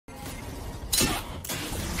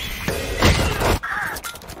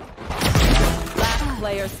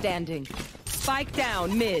player standing. Spike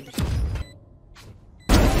down mid.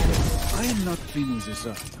 I am not cleaning this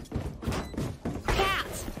up.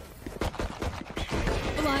 Cat!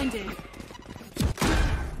 Blinded.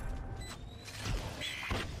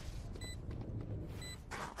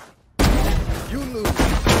 You lose.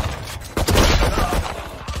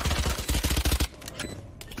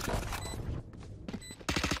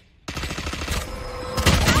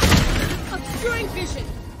 Obscuring vision.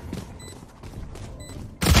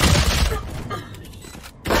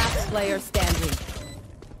 Last player standing.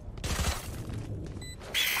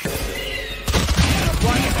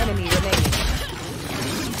 One enemy remaining.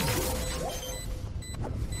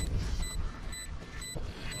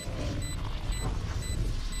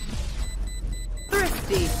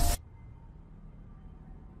 Thrifty.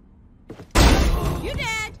 You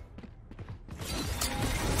dead.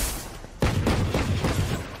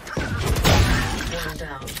 One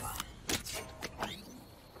down.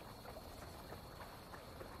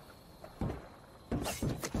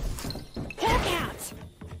 Hawk out.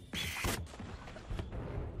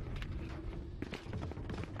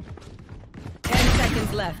 10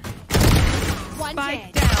 seconds left. One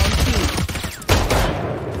Spike dead. down B.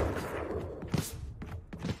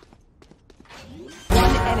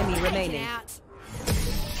 One enemy remaining. Out.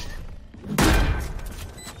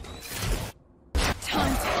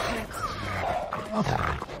 Time to quit. Hawk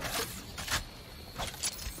out.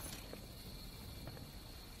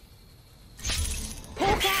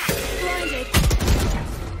 Blinded.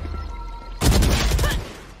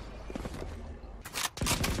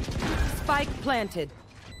 Spike planted.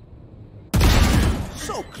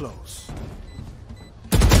 So close.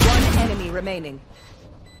 One enemy remaining.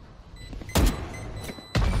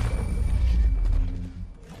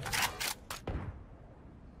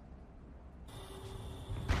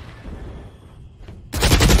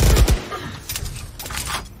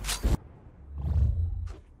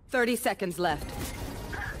 Thirty seconds left.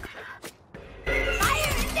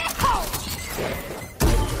 Fire in the hole.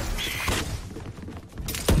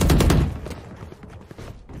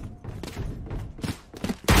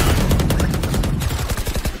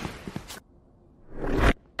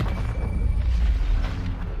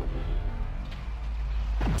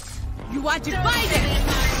 You want to fight it?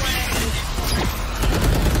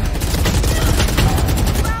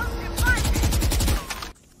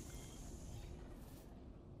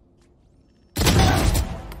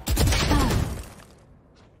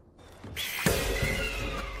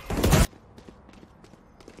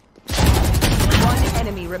 One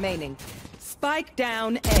enemy remaining. Spike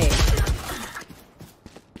down A.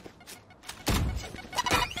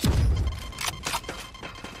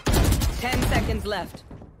 Ten seconds left.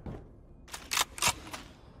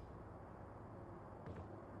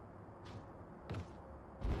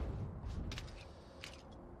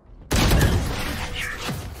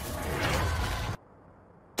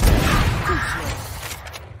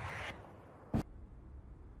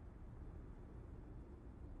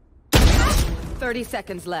 Thirty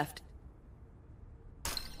seconds left.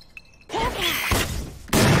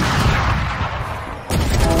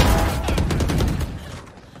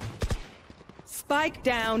 Spike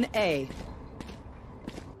down A.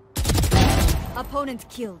 Opponent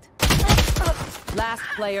killed. Last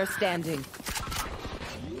player standing.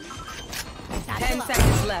 That's 10 low.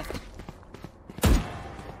 seconds left.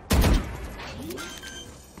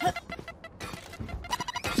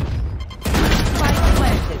 Spike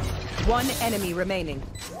planted. One enemy remaining.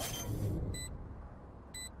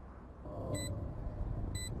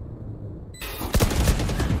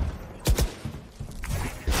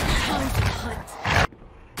 Time to hunt.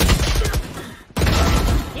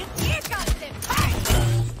 You got them.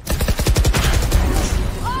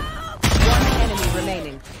 One enemy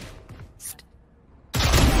remaining.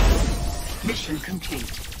 Mission complete.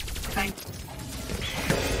 Thank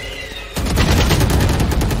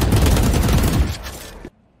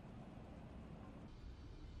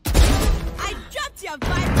I dropped your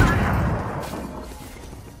viper.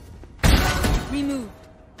 Remove.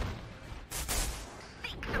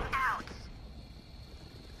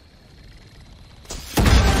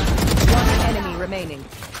 One enemy remaining.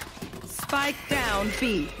 Spike down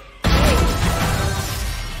B.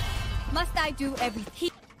 Must I do everything?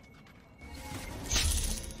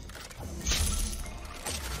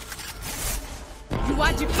 You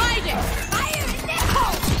want to fight it? Fire in the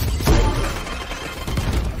hole!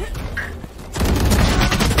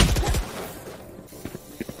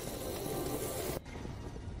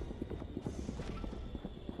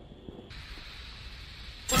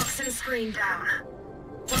 Toxin screen down.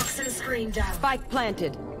 Toxin screen down. Spike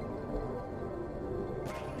planted.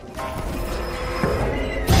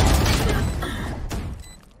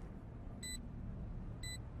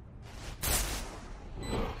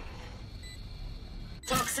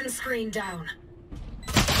 screen down.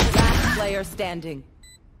 Last player standing.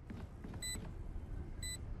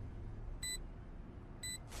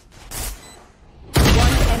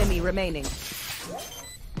 One enemy remaining.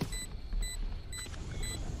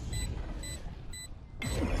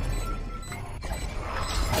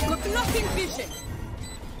 Got blocking vision.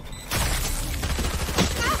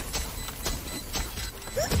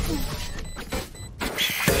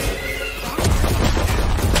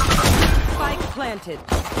 Spike planted.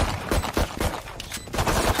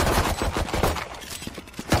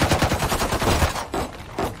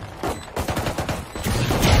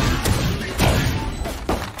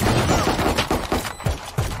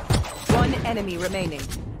 One enemy remaining.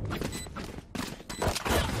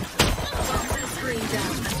 Toxin screen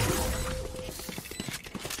down.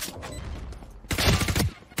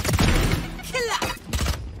 Killer.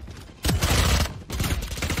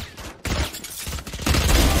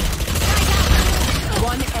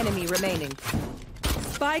 One enemy remaining.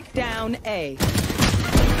 Spike down A.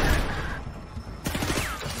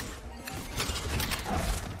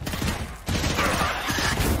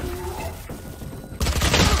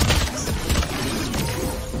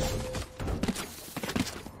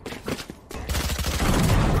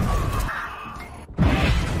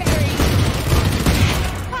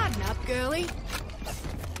 Harden up, girly.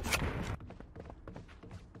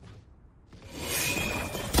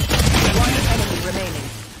 One enemy remaining.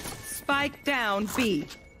 Spike down B.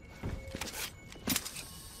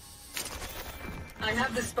 I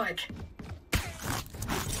have the spike.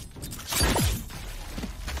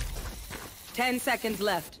 10 seconds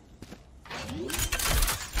left.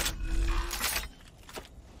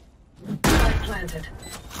 Spike planted.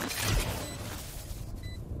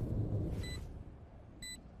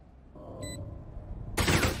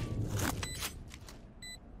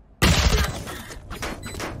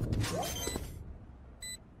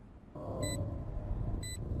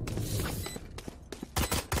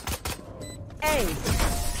 A.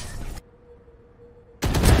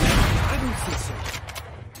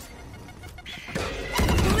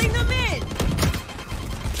 Pulling them in.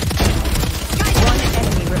 One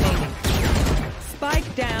enemy remaining.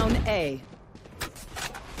 Spike down A.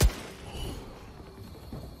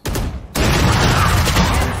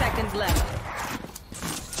 10 seconds left.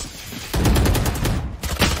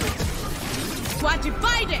 Squad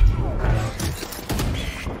divided.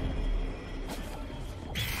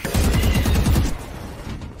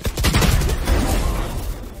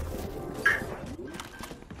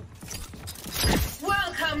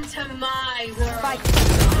 Welcome to my world. Spike.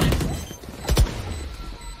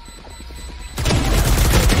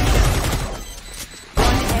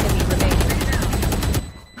 One enemy remaining.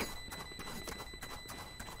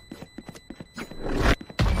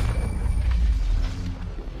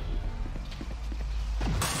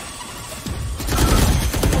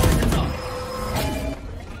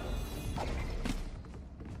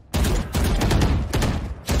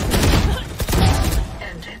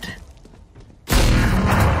 End it.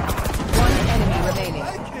 One enemy remaining.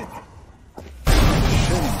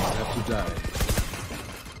 Then you have to die.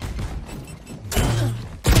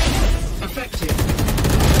 Effective.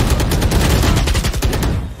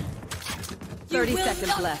 30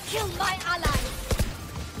 seconds left. Kill my ally.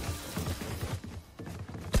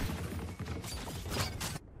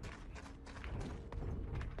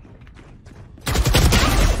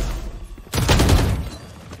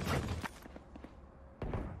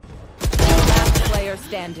 Last player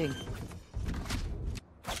standing.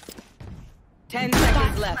 10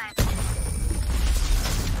 seconds left.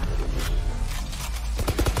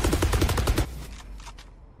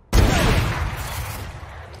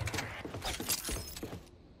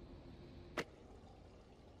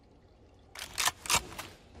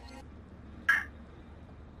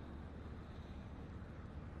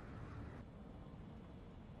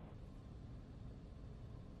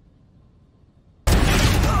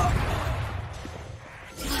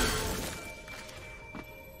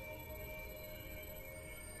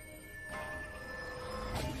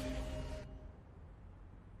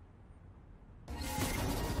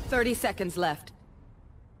 Thirty seconds left.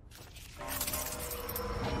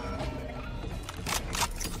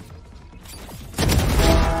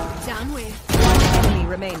 Down with. One enemy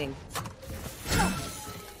remaining.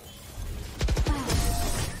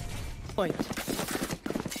 Point.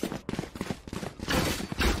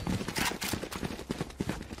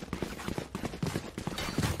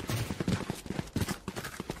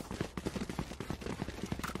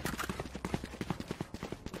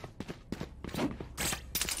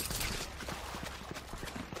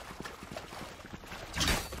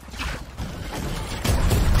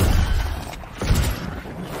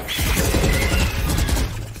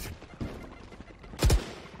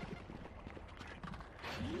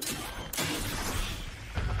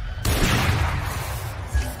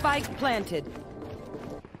 planted.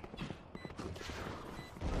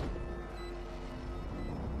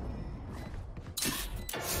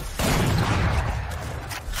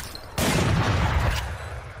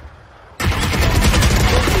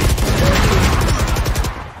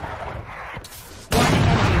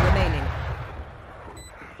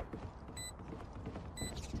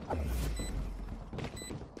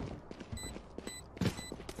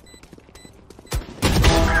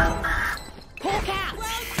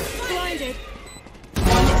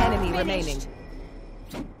 Remaining.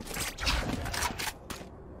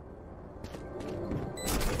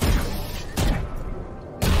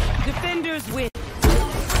 Defenders win.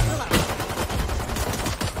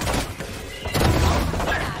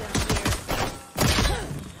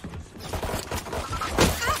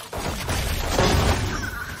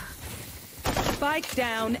 Spike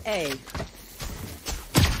down A.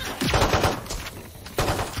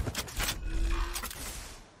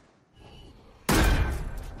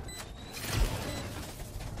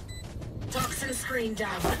 Screen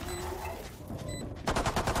down.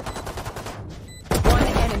 One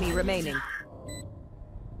enemy remaining.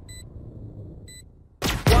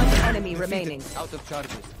 One enemy remaining. Out of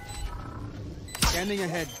charges. Scanning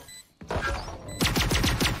ahead.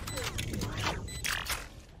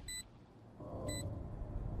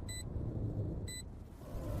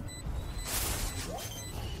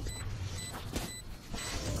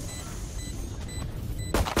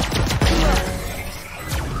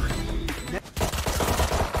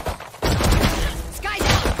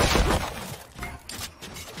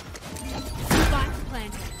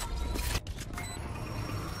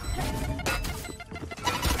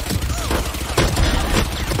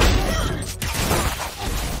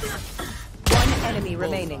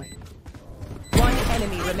 Remaining. One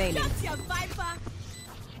enemy remaining.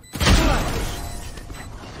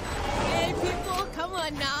 Hey people, come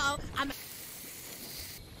on now.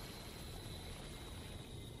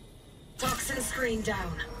 Toxin screen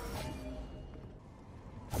down.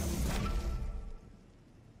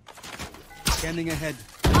 Scanning ahead.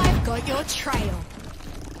 I've got your trail.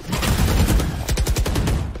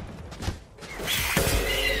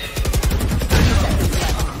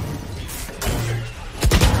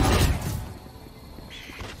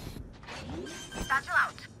 Satchel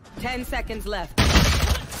out. 10 seconds left.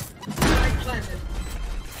 Spike planted.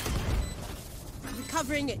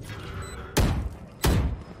 Recovering it.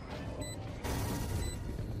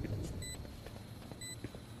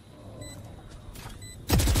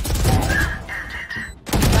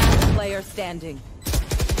 Last player standing.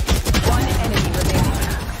 One enemy remaining.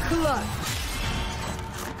 Clutch.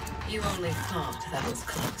 You only thought that was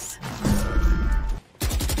close.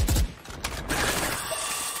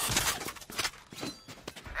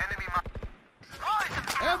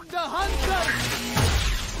 Of the hunter!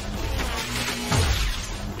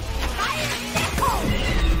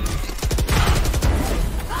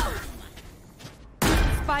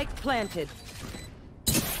 Spike planted.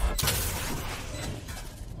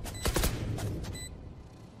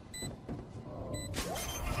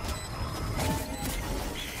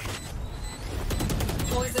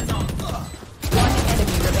 Poison's on. One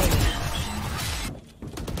enemy remaining.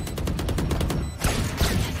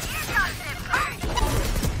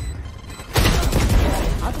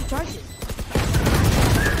 Out of charges.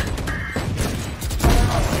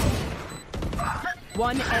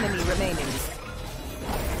 One enemy remaining.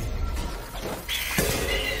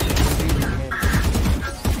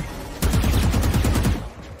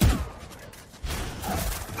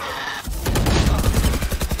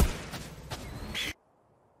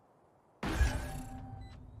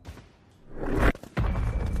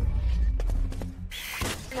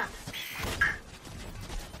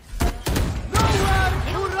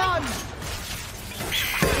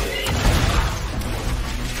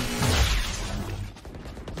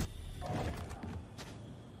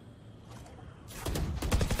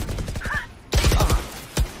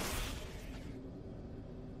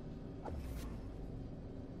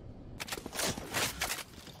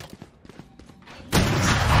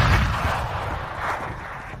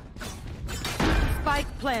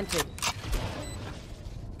 Spike planted.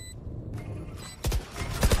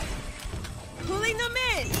 Pulling them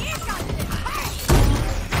in.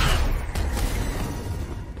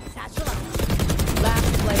 Satchel out.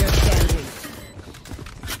 Last player standing.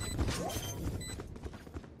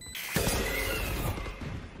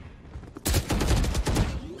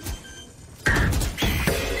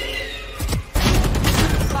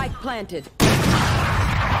 Spike planted.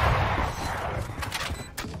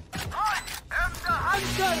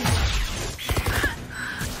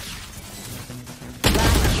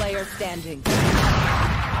 Last player standing.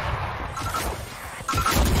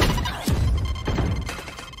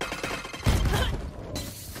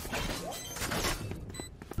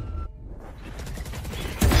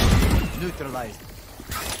 neutralized.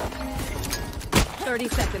 30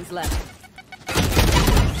 seconds left.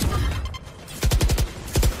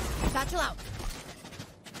 Satchel out.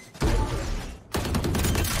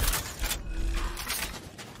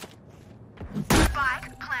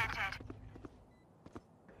 Spike planted.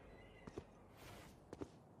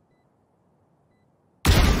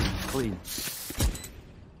 Clean.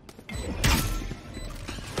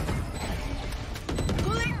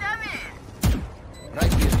 Pulling them in.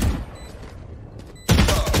 Right here.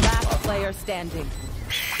 Last player standing.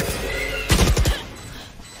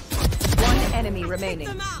 One enemy remaining.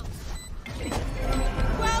 Them out.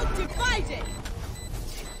 Well divided.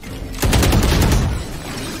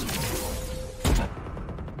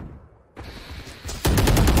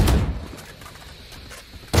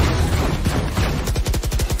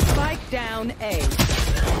 Spike down A.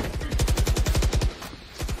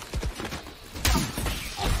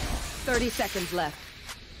 Thirty seconds left.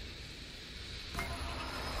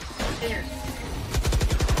 There.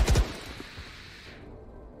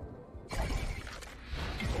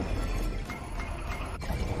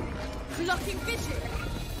 Blocking vision.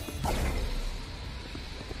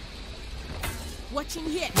 Watching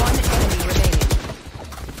here. One enemy remaining.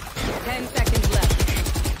 10 seconds left.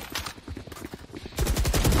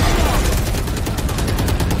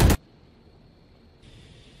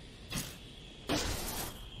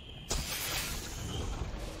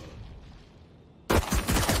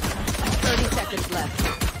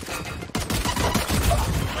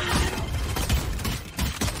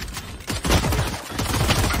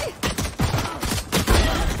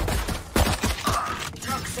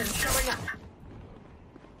 Toxins going up.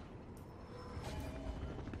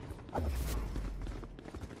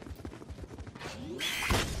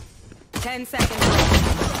 10 seconds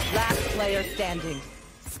left. Last player standing.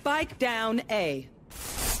 Spike down A.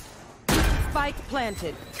 Spike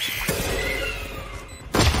planted.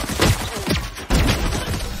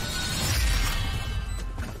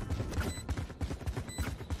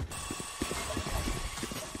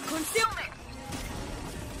 Concealment.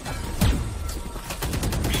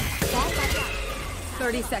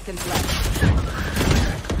 30 seconds left.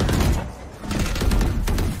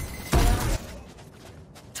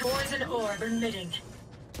 Poison orb emitting.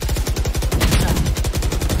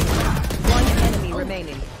 One enemy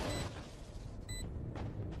remaining.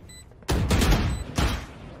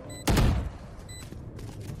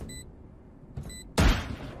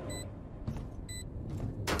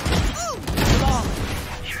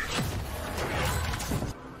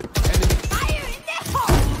 Fire in the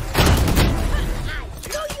hole! I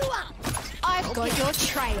blew you up! I've got your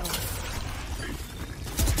trail.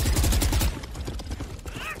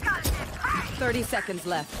 30 seconds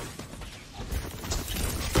left.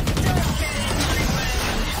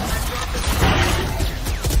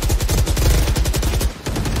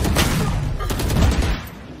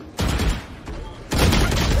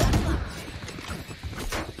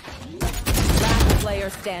 Last player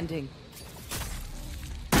standing.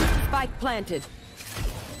 Spike planted.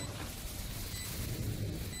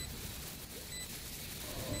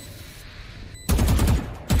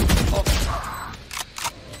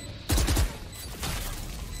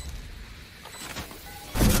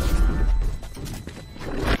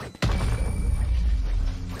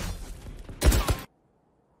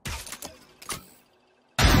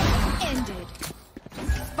 Ended.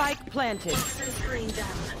 Spike planted. Screen down.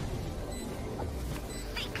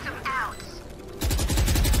 Seek some out.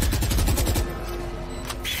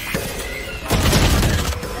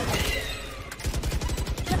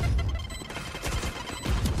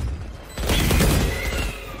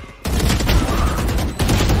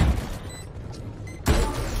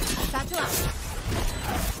 Satchel out.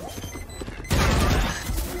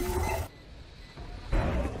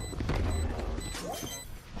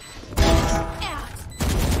 Out.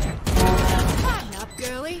 Fine up,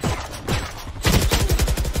 girly.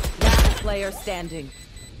 Last player standing.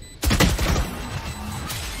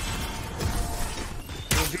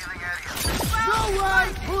 Nowhere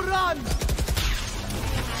to run!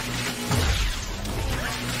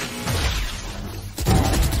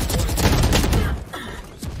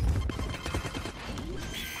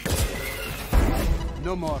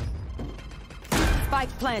 No more.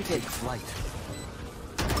 Spike planted. Light.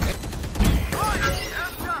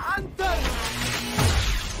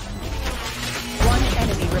 One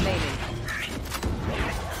enemy remaining.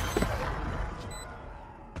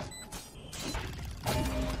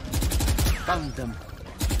 Found them.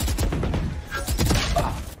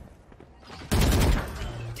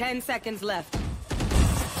 10 seconds left.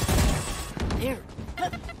 Here.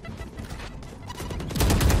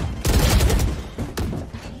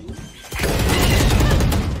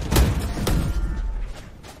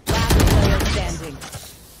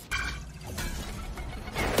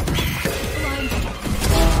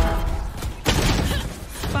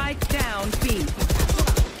 B.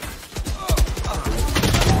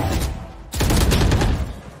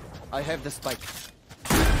 I have the spike.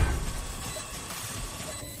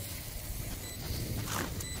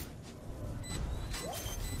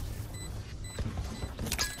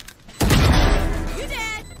 You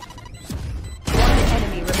dead? One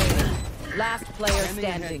enemy remaining. Last player Enemy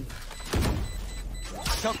standing.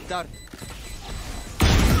 Shock dart.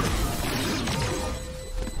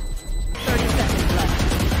 30 seconds left.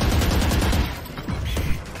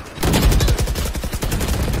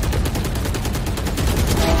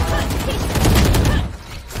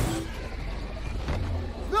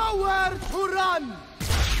 Nowhere to run!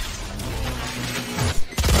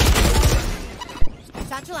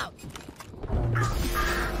 Satchel out.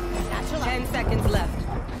 Satchel out. 10 seconds left.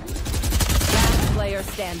 Last player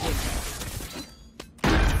standing.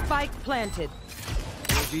 Spike planted.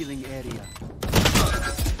 Revealing area.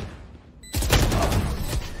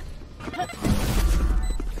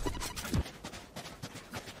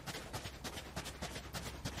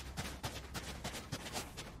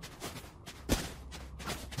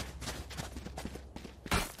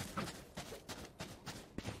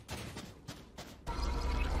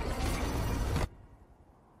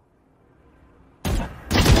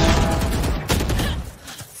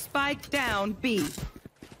 Spike down B.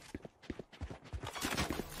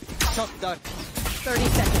 Shock dart. 30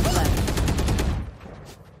 seconds left.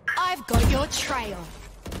 I've got your trail.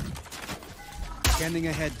 Scanning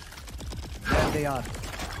ahead. There they are.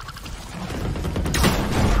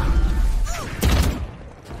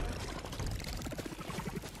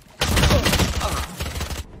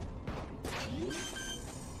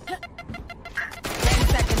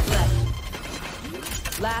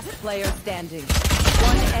 Last player standing.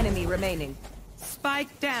 One enemy remaining.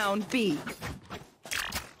 Spike down B.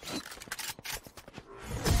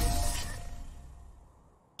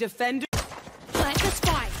 Defender. Plant the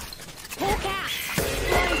spike. Hawk out.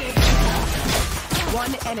 Blinded.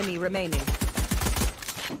 One enemy remaining.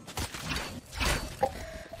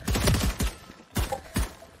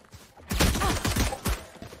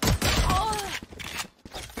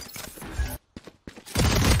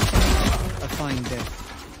 A fine death.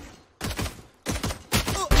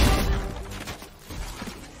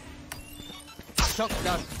 Shock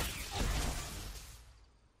dart.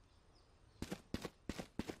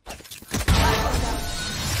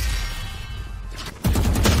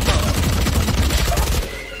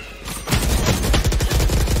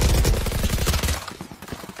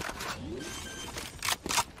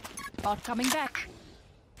 Bot coming back.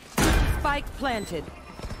 Spike planted.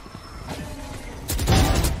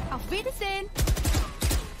 Auf Wiedersehen.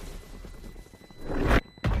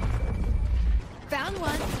 Found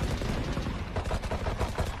one.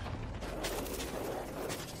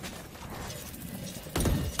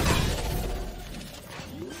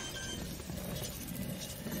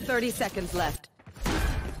 Thirty seconds left.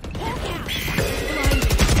 Hawk out.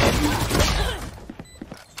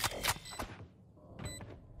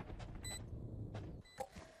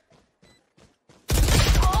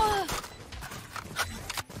 Blinded.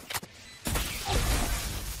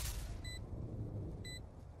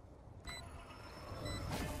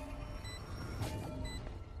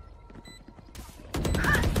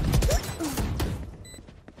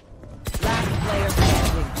 Last player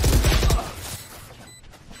standing.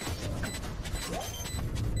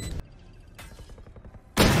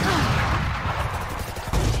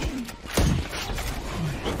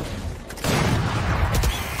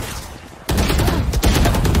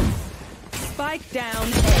 Spike down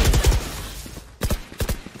A.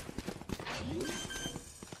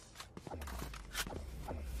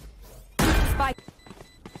 Spike.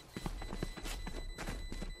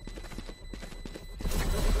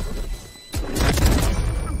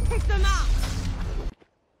 Pick them out.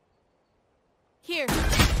 Here.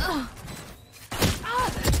 Oh.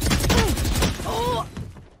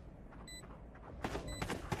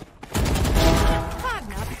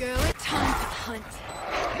 Harden up, girl. It's time to hunt.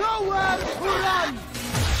 Nowhere to run!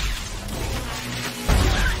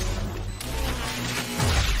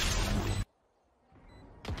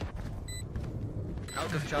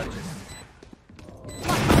 Out of charges.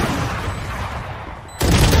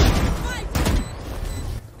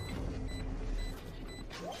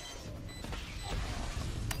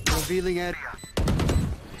 Revealing area.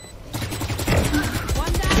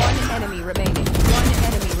 One down. One enemy remaining. One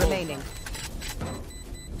enemy remaining.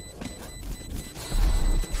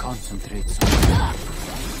 Concentrate.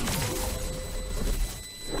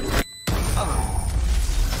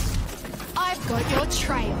 I've got your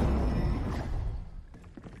trail.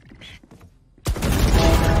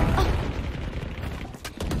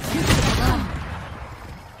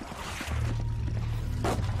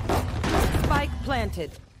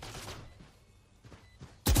 planted.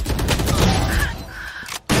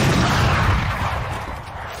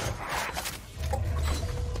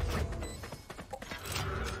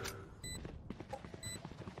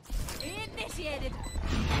 Initiated.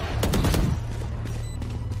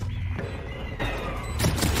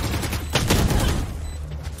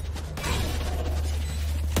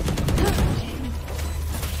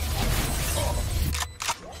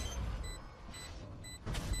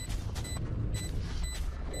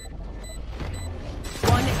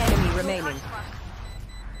 One enemy remaining.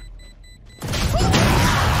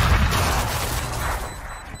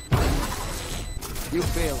 You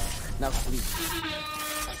failed. Now sleep.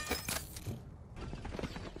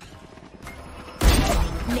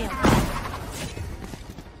 Nailed.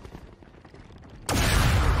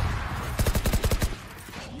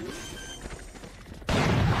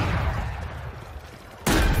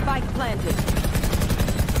 Spike planted.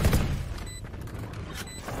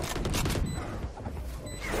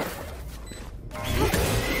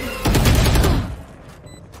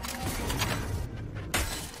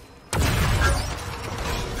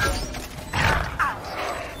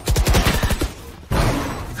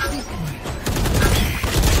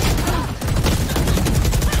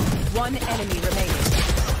 One enemy remaining.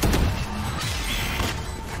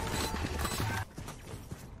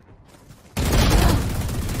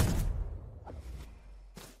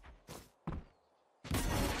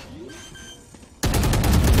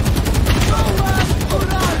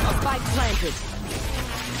 Spike planted.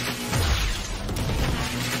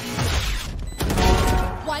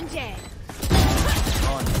 One dead.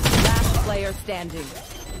 Last player standing.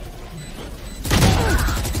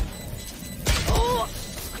 Oh,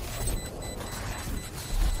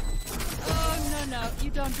 no, you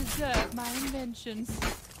don't deserve my inventions.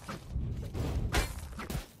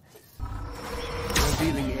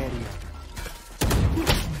 Revealing area.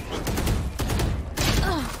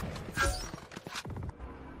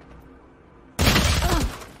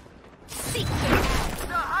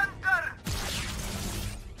 The hunter!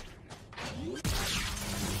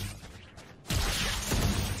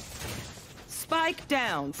 Spike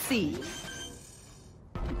down, C.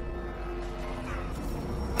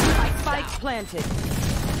 Spike planted.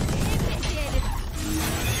 Initiated.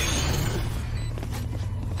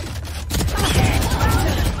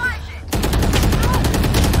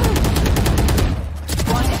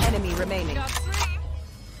 One enemy remaining. Got three.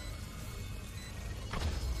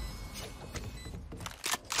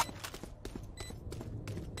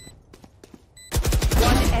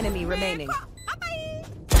 One enemy remaining.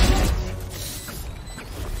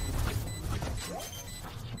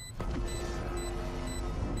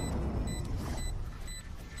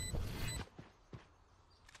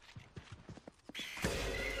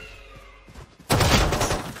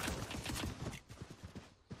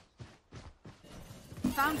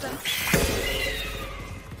 Found them.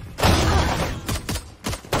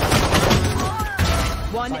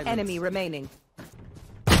 One Silence. enemy remaining.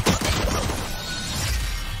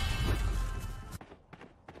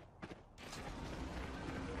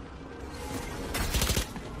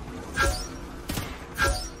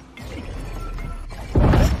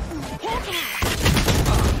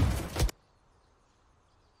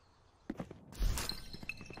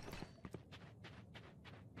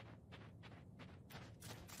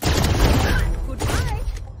 Goodbye.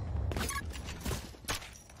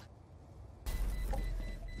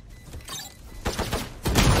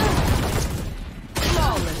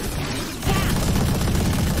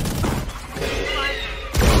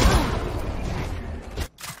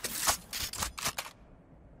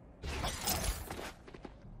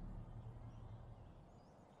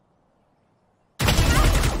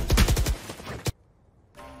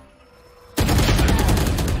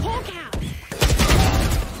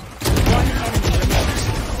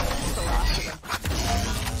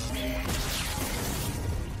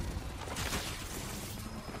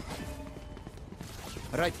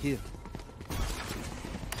 Right here.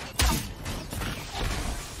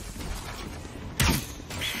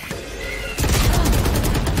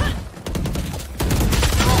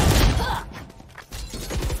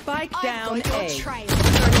 Spike I've down got your A. trail.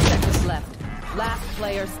 30 seconds left. Last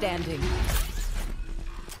player standing.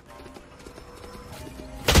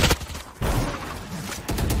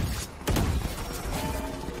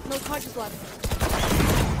 No charges left.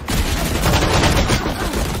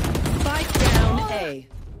 Spike down A.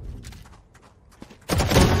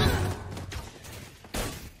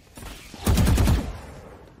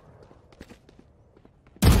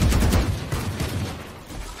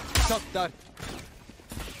 Shot dart.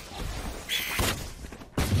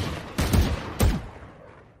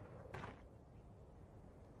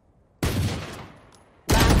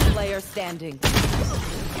 player standing.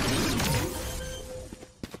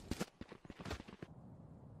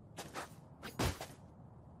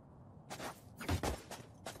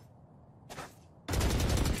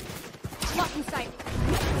 Blocking sight.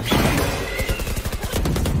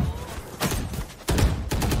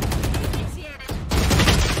 Initiated.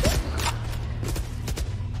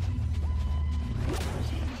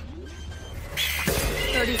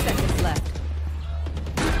 30 seconds left.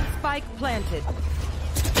 Spike planted.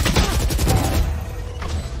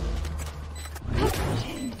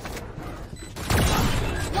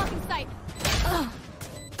 Blocking sight.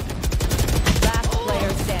 Last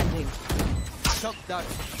player standing. Shock dart.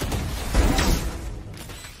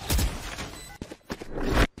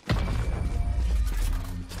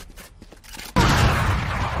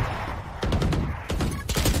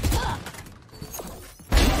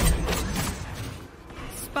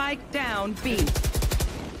 Spike down B.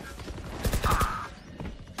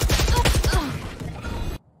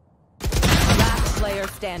 Last player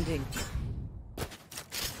standing.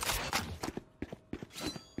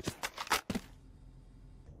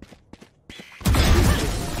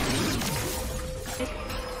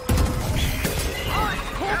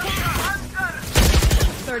 Hunter!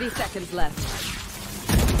 30 seconds left.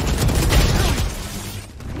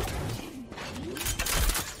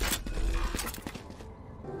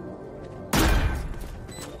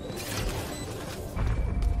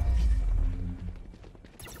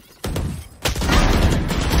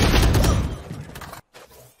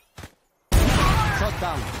 Shot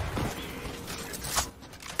down.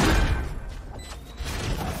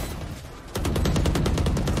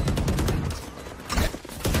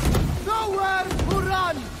 Nowhere to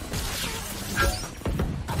run!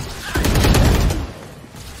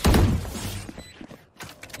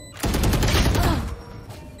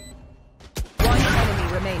 One enemy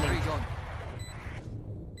remaining.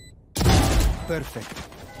 Perfect.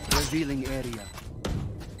 Revealing area.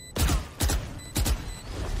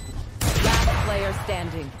 Last player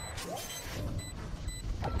standing.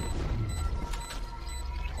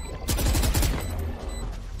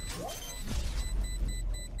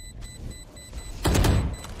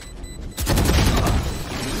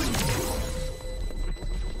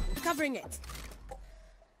 Covering it.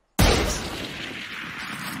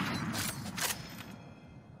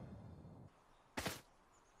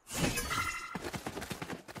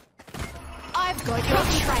 I've got your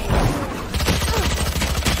trail.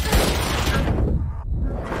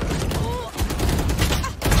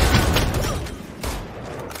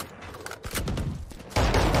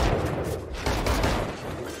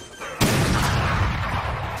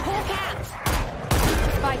 Hawk out.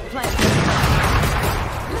 Spike planted.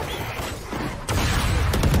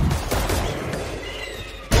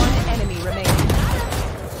 One enemy remaining.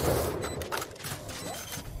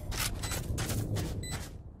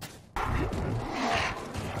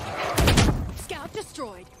 Scout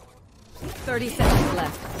destroyed. 30 seconds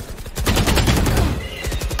left.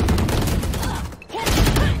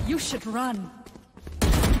 You should run.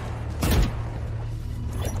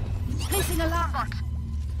 Placing alarm bot.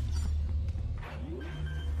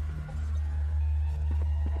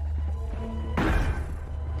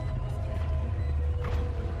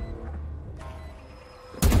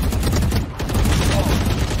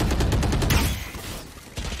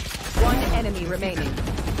 One enemy remaining.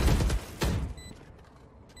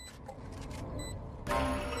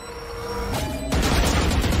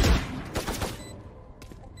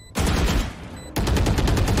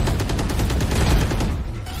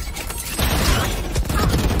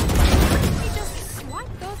 You just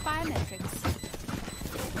swipe those biometrics.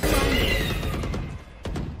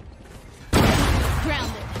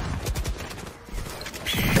 Grounded.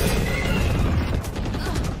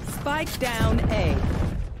 Spike down A.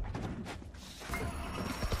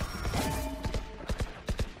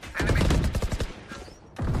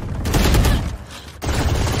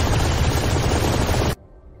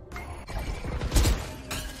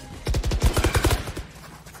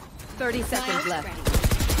 Thirty seconds left.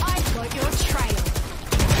 I've got your trail.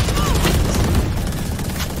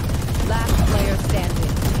 Last player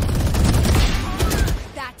standing.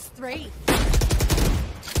 That's 3.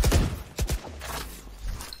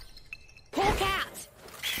 Hawk out.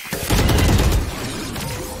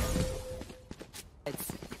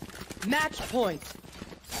 Match point.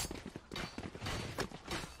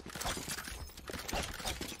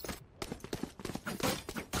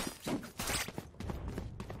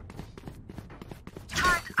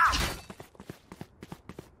 Turret out!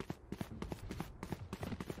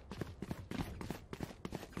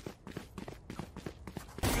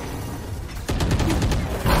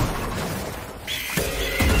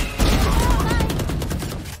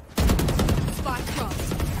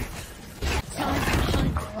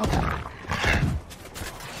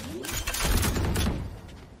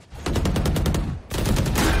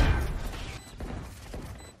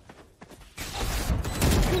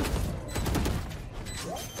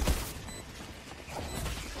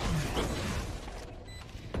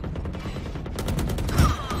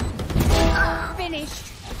 finished.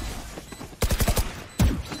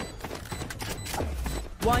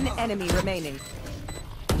 One enemy remaining.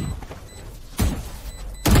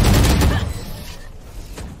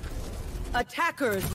 Attackers